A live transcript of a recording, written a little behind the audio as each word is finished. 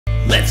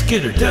Let's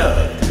get her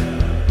dug.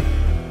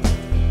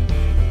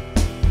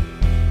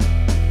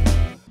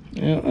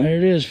 Well, there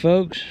it is,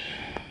 folks.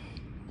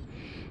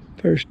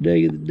 First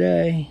dig of the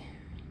day.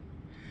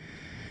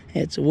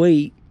 It's a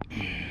wheat.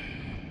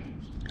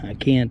 I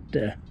can't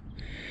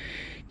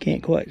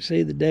quite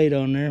see the date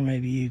on there.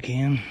 Maybe you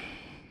can.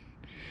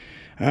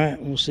 All right,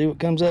 we'll see what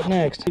comes up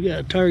next. We got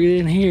a target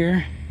in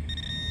here.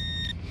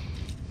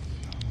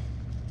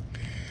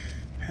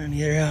 Trying to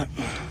get her out.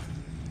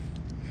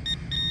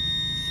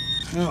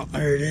 Oh,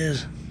 there it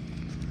is.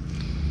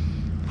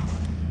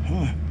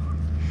 Huh.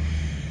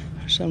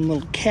 Some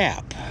little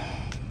cap.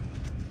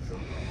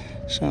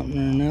 Something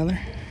or another.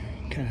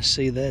 Kind of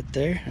see that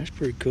there. That's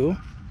pretty cool.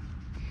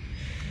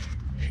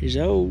 She's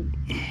old.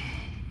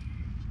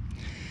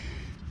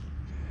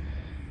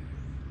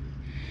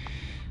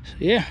 So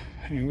yeah,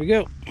 here we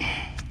go.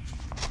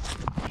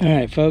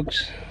 Alright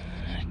folks,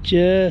 I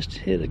just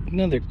hit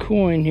another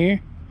coin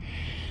here.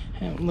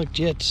 Haven't looked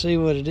yet to see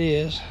what it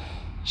is.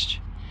 Let's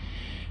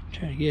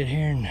try to get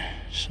here in the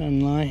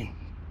sunlight.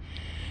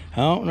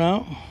 Oh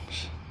no.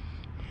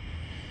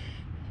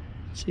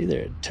 It's either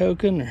a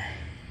token or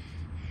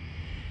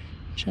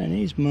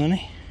Chinese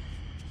money.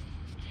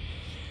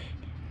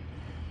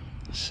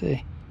 Let's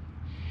see.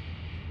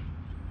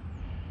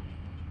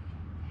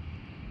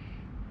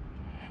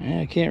 Yeah,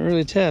 I can't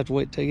really tell. I have to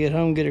wait till I get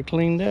home and get her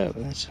cleaned up.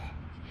 That's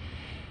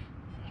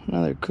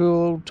another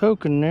cool old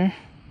token there.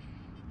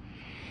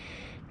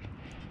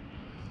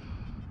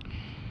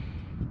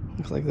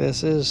 Looks like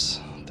this is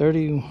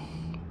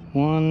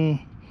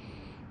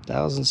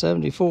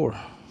 31,074.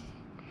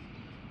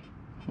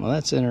 Well,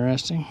 that's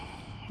interesting.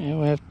 Yeah,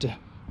 we have to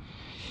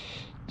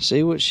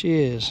see what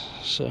she is.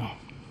 So,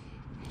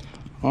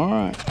 all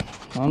right,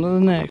 on to the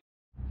next.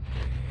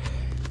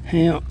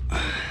 Now,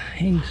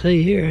 you can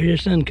see here, I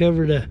just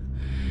uncovered a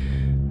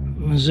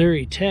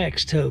Missouri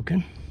tax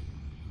token.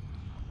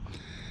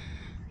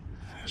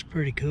 That's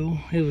pretty cool.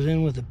 It was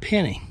in with a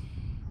penny.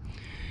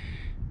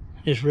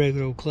 Just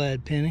regular old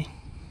clad penny,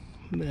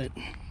 but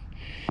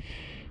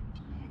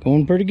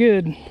going pretty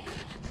good.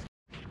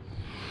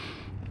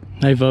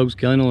 Hey folks,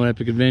 Kelly Noeller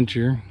Epic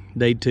Adventure,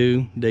 day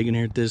 2, digging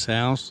here at this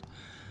house.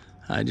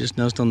 I just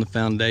noticed on the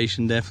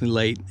foundation, definitely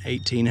late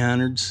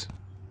 1800s.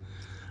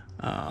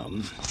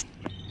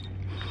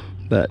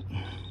 But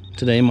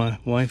today my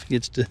wife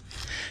gets to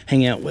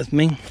hang out with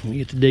me. We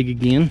get to dig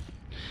again.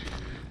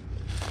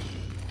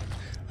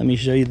 Let me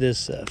show you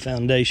this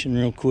foundation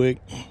real quick.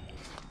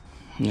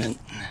 And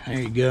there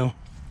you go.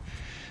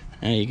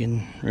 Now you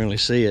can really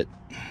see it.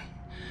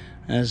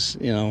 As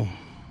you know,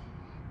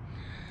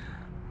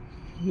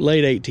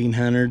 late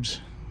 1800s,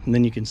 and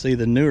then you can see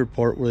the newer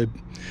part where they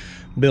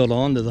built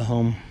onto the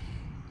home.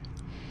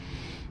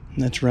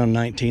 And that's around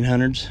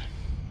 1900s.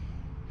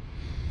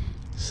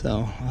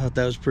 So I thought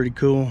that was pretty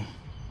cool.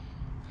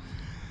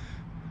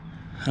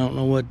 I don't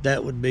know what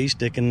that would be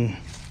sticking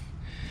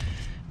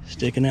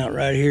out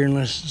right here,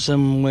 unless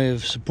some way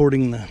of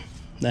supporting the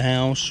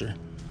house. Or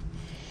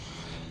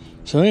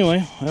so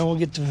anyway, well, we'll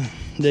get to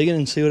digging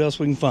and see what else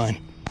we can find.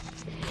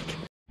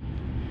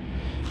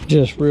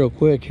 Just real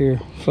quick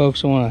here,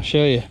 folks, I want to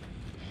show you.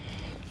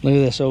 Look at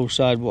this old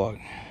sidewalk.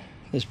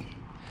 This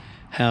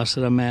house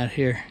that I'm at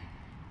here.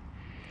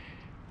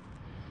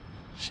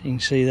 So you can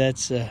see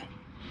that's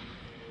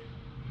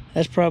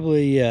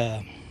probably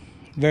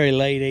very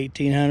late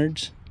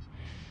 1800s,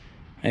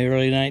 maybe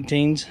early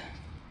 19s.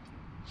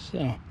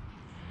 So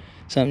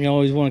something you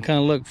always want to kind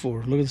of look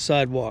for. Look at the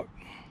sidewalk.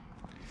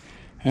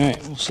 All right,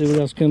 we'll see what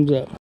else comes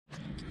up.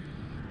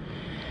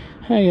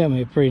 I got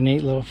me a pretty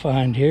neat little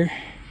find here.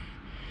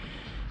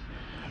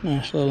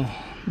 Nice little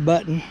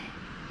button.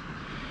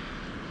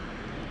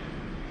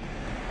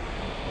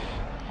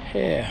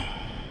 Yeah,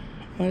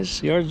 well,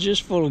 this yard's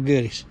just full of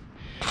goodies.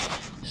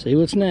 See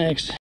what's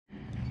next.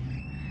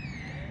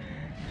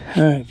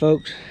 All right,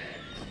 folks,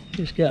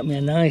 just got me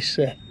a nice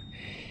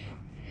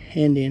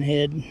Indian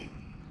head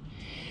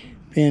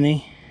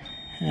penny,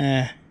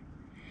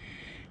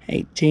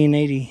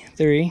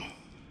 1883.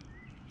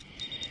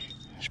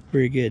 That's a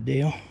pretty good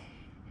deal.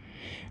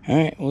 All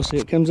right, we'll see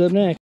what comes up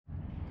next.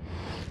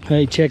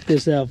 Hey, check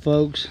this out,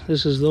 folks.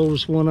 This is the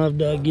oldest one I've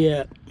dug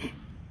yet.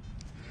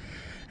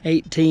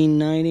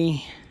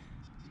 1890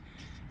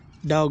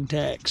 dog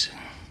tax.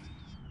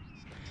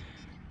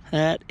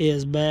 That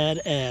is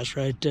badass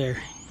right there.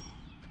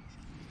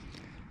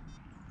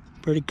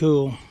 Pretty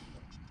cool.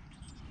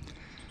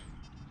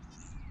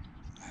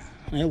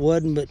 It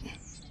wasn't, but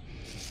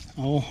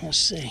oh, let's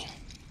see.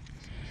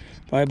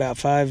 Probably about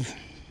five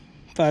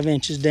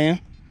inches down.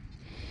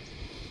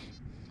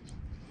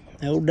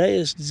 The old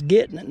Deus is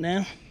getting it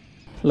now.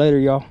 Later,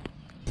 y'all.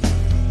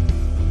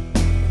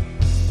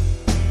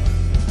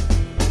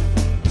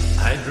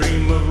 I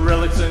dream of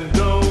relics and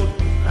gold.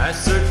 I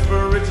search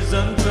for riches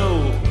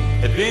untold.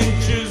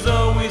 Adventures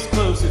always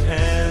close at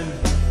hand.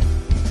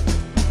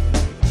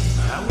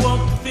 I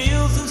walk the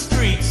fields and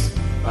streets,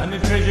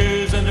 finding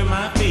treasures under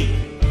my feet,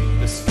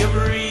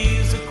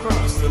 discoveries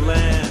across the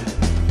land.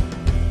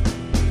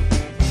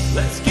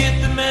 Let's get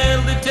the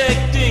metal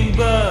detecting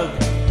bug.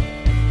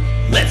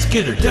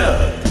 Get her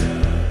dug.